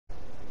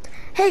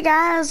Hey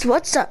guys,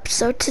 what's up?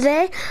 So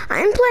today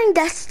I'm playing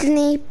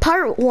Destiny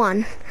Part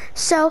 1.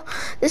 So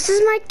this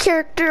is my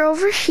character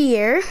over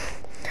here.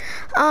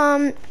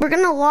 We're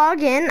gonna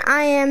log in.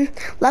 I am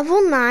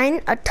level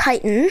 9, a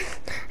Titan.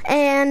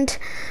 And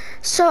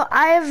so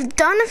I've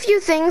done a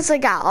few things. I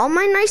got all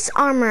my nice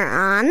armor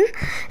on.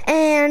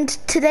 And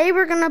today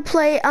we're gonna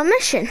play a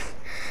mission.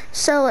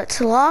 So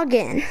let's log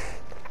in.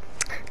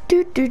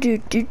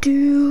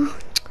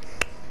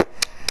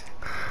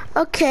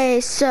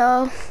 Okay,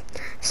 so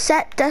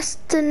set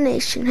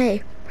destination.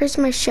 Hey, where's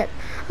my ship?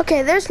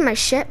 Okay, there's my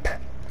ship.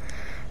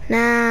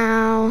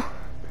 Now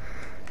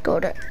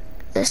go to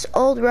this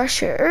old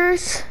Russia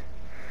Earth.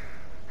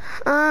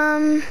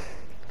 I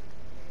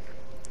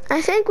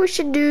think we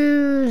should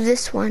do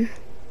this one.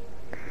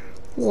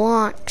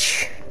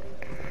 Launch.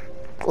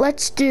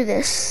 Let's do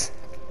this.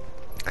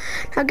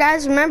 Now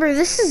guys, remember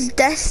this is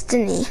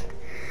Destiny.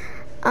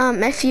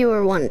 If you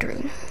were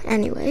wondering.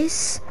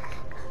 Anyways.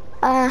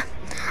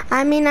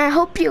 I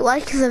hope you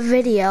like the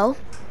video.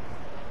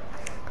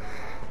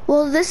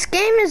 Well, this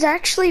game is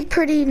actually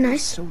pretty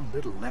nice. So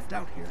little left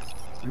out here.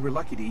 We were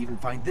lucky to even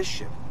find this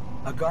ship.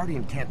 A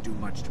Guardian can't do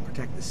much to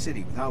protect the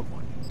city without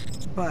one.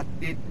 But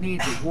it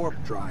needs a warp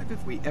drive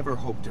if we ever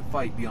hope to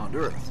fight beyond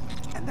Earth.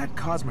 And that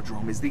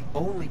Cosmodrome is the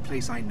only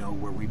place I know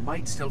where we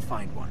might still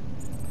find one.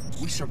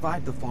 We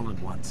survived the Fallen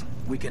once.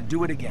 We can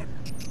do it again.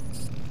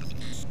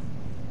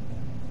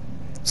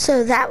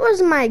 So that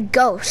was my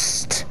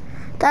Ghost.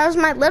 That was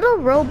my little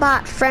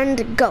robot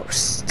friend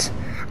Ghost,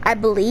 I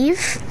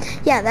believe.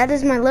 Yeah, that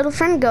is my little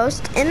friend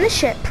Ghost in the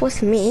ship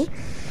with me.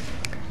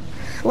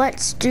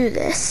 Let's do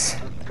this.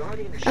 A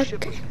Guardian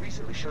ship was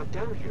recently shot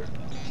down here.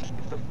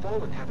 If the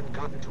Fallen haven't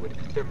gotten to it,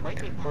 there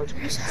might be parts we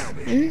can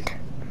salvage.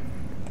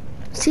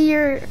 See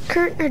your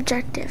current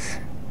objective.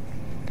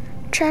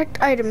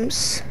 Tracked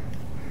items.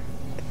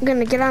 I'm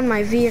gonna get on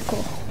my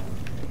vehicle.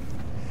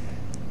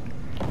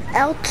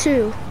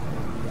 L2.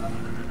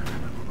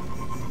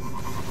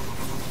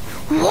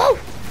 Whoa!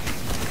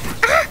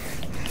 Ah!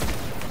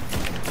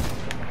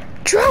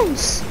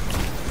 Drones!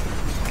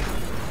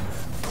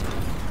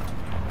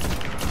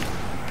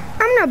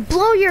 I'm gonna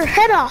blow your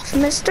head off,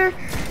 mister.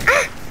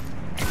 Ah!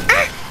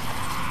 Ah!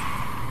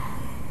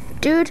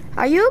 Dude,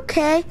 are you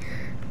okay?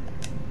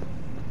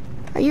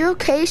 Are you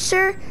okay,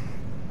 sir?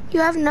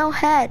 You have no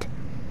head.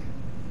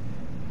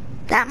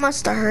 That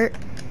must have hurt.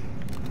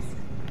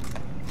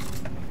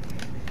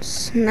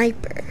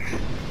 Sniper.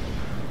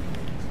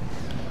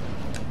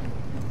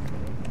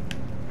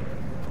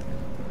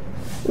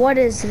 What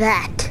is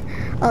that?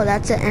 Oh,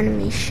 that's an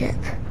enemy ship.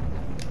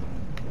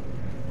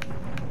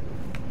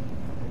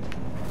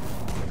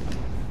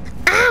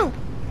 Ow!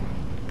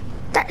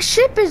 That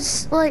ship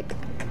is like...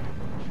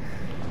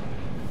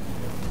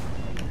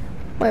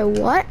 Wait,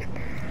 what?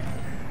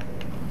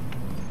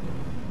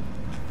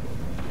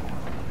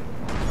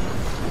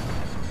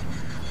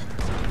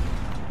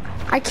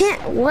 I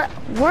can't... What?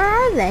 Where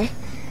are they?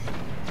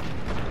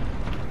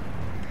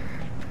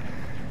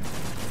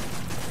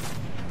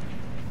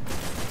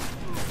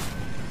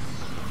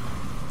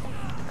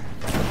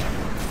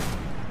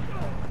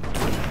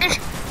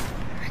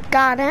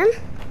 Got him.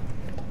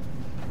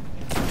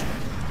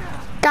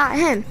 Got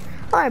him.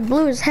 Oh, I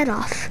blew his head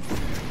off.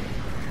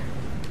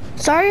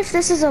 Sorry if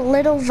this is a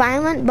little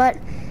violent, but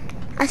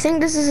I think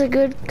this is a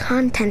good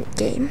content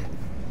game.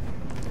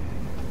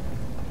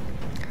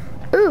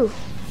 Ooh.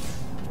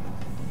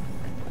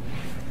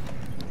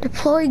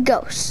 Deploy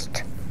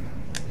Ghost.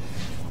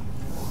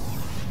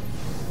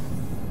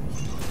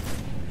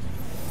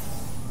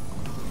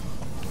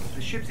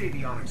 The ship's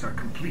avionics are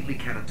completely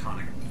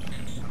catatonic.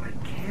 But I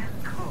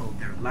can't code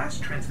their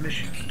last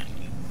transmission.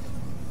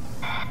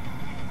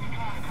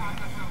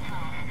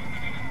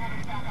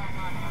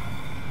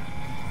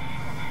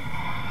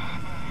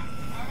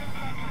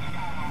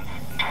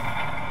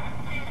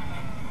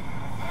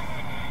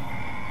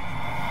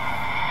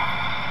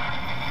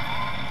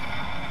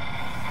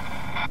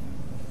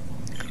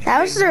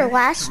 That was their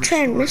last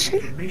transmission?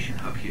 Information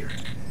hub here,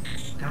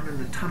 down in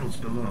the tunnels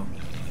below.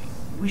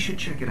 We should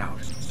check it out.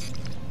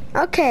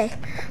 Okay,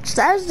 so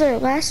that was their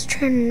last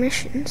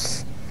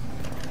transmissions.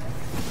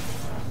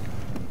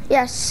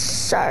 Yes,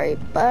 sorry,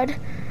 bud.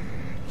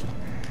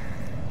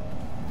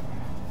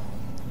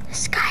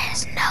 This guy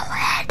has no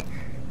head.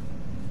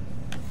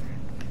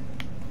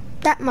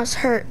 That must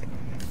hurt.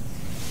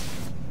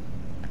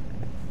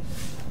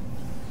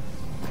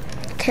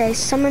 Okay,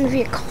 summon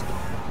vehicle.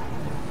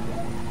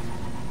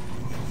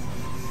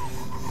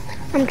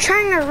 I'm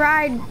trying to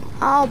ride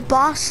all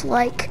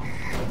boss-like.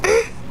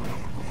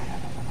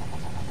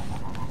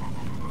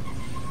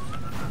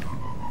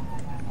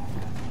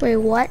 Wait,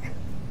 what?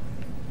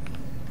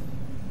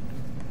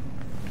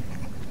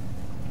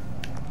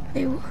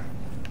 Wait,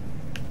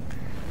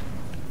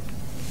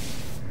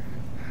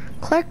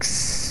 collect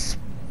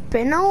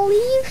spinel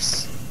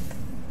leaves?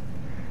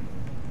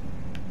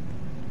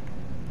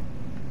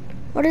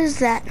 What is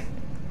that?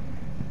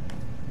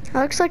 It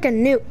looks like a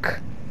nuke.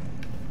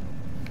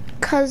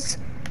 Cause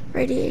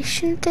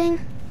radiation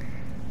thing?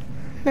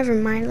 Never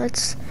mind,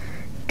 let's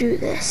do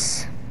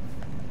this.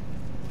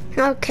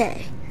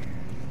 Okay.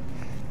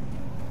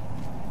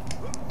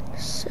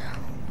 So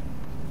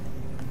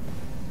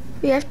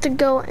we have to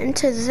go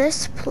into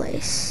this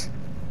place.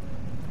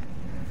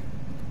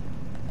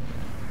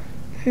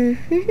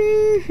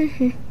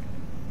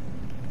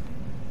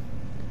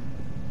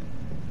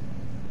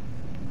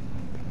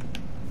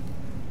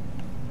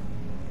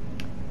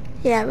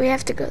 Yeah, we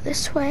have to go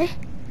this way.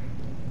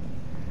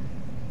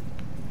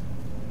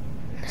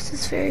 This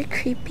is very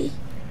creepy.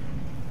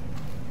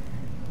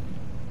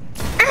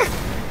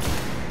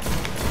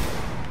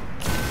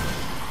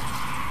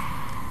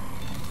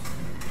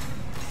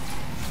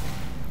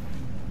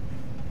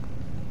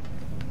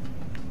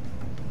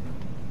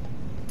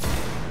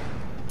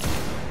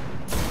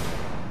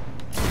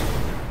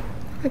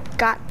 I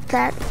got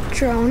that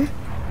drone.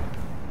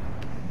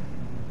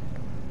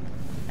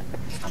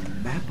 A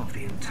map of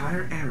the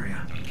entire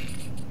area.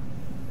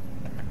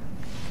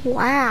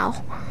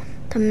 Wow,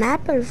 the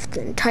map of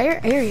the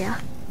entire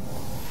area.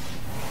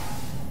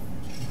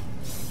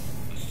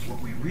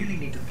 What we really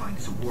need to find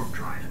is a warp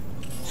drive,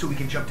 so we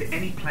can jump to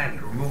any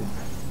planet or moon.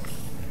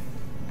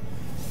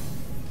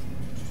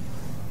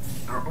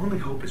 Our only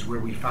hope is where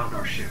we found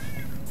our ship.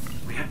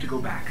 We have to go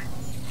back.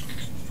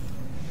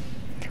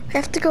 We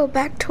have to go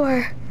back to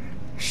our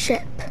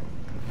ship.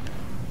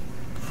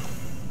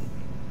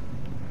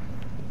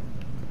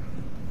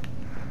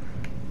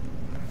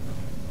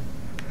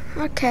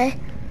 Okay,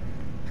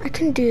 I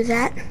can do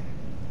that.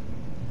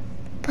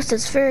 Plus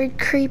it's very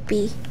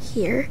creepy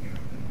here.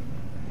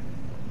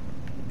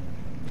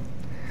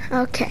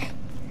 Okay.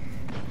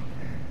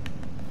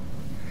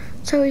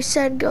 So we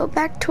said go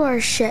back to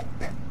our ship.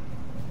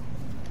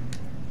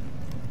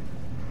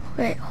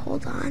 Wait,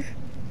 hold on.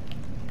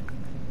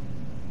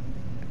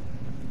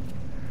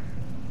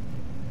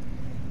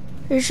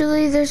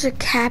 Usually there's a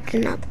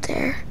captain up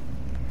there.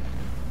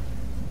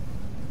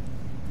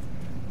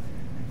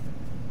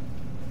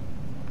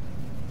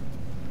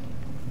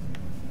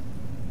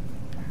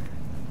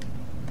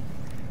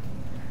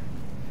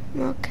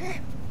 Okay.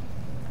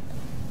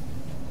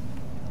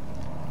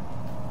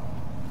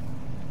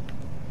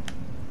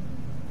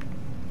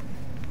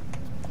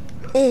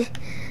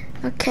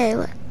 Okay,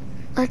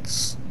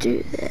 let's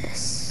do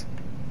this.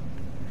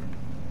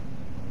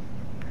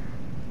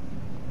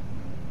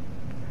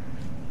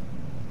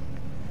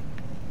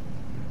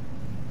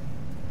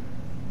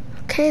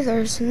 Okay,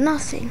 there's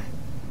nothing.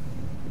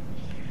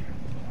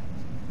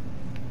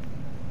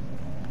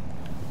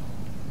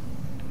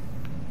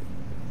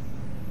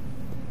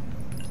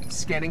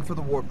 Scanning for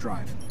the warp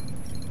drive.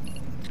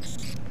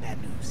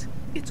 Bad news.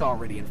 It's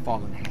already in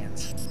fallen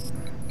hands.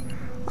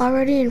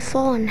 Already in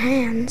fallen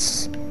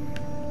hands.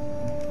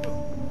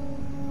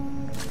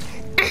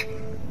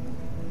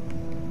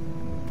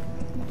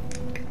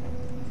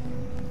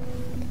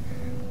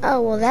 Oh,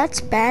 well,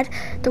 that's bad.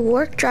 The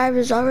warp drive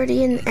is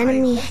already in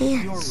enemy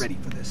hands. You're ready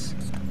for this.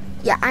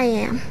 Yeah, I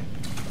am.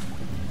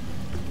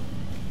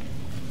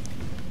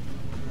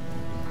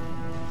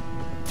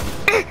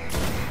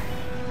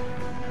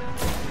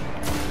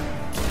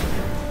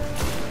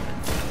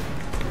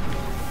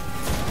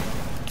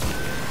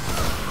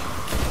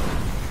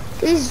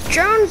 These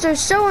drones are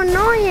so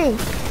annoying.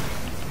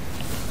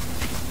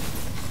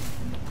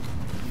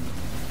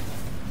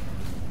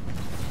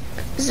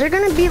 Is there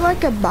gonna be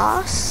like a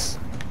boss?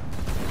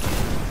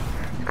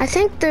 I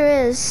think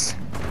there is.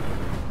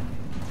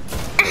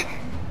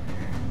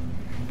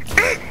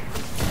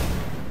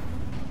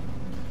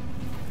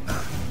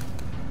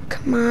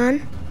 Come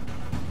on.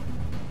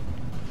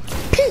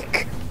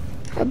 Peek!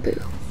 Abu.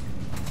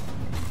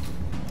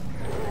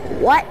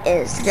 What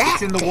is that?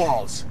 It's in the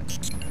walls.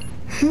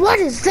 What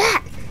is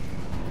that?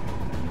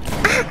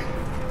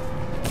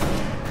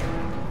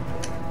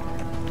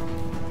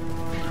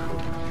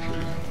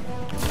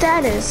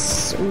 That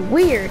is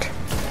weird.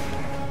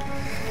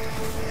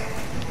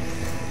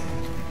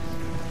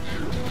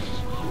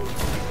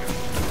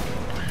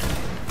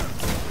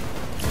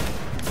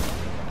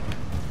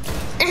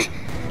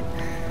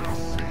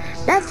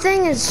 That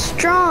thing is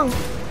strong.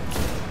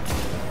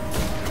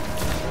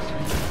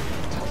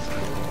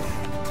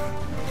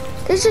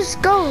 They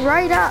just go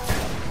right up.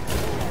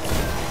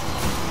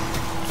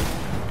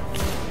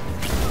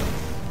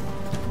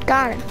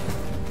 Got him.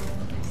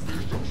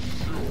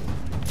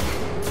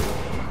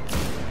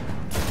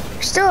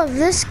 Still have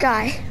this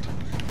guy.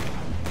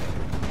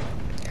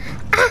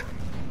 Ah!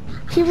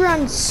 He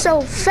runs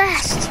so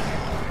fast.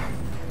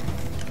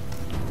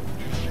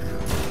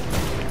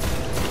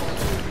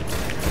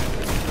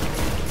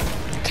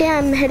 Okay,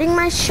 I'm hitting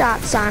my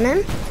shots on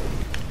him.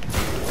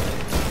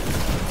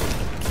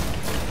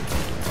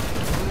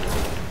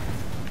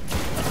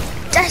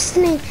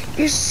 Destiny,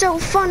 you're so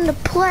fun to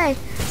play.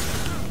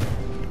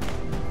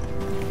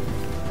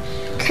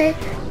 Okay,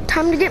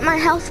 time to get my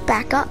health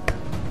back up.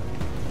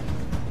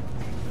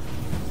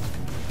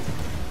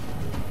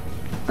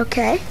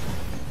 Okay.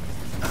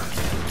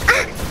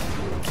 Ah!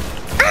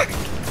 Ah!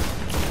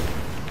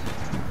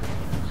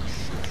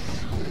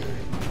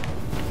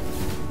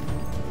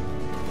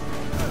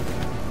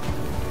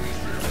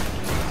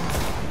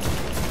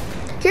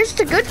 here's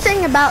the good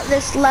thing about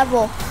this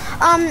level.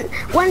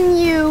 When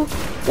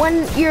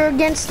you're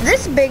against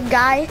this big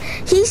guy,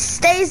 he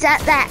stays at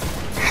that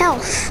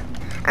health.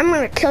 I'm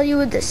gonna kill you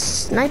with this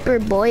sniper,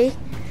 boy.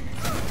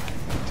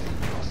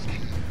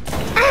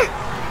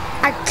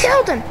 Ah! I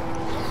killed him.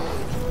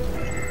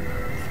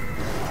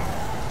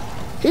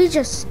 He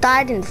just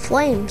died in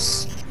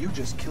flames. You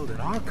just killed an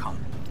Archon.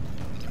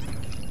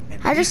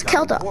 And I we just got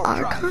killed a an warp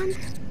drive. Archon?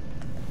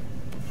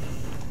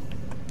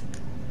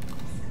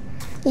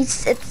 He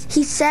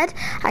said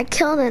I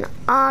killed an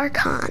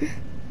Archon.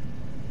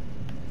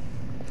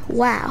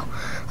 Wow.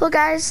 Well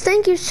guys,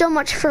 thank you so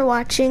much for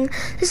watching.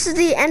 This is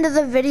the end of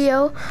the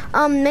video.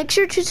 Make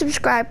sure to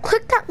subscribe,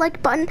 click that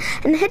like button,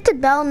 and hit the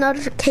bell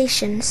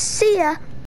notification. See ya.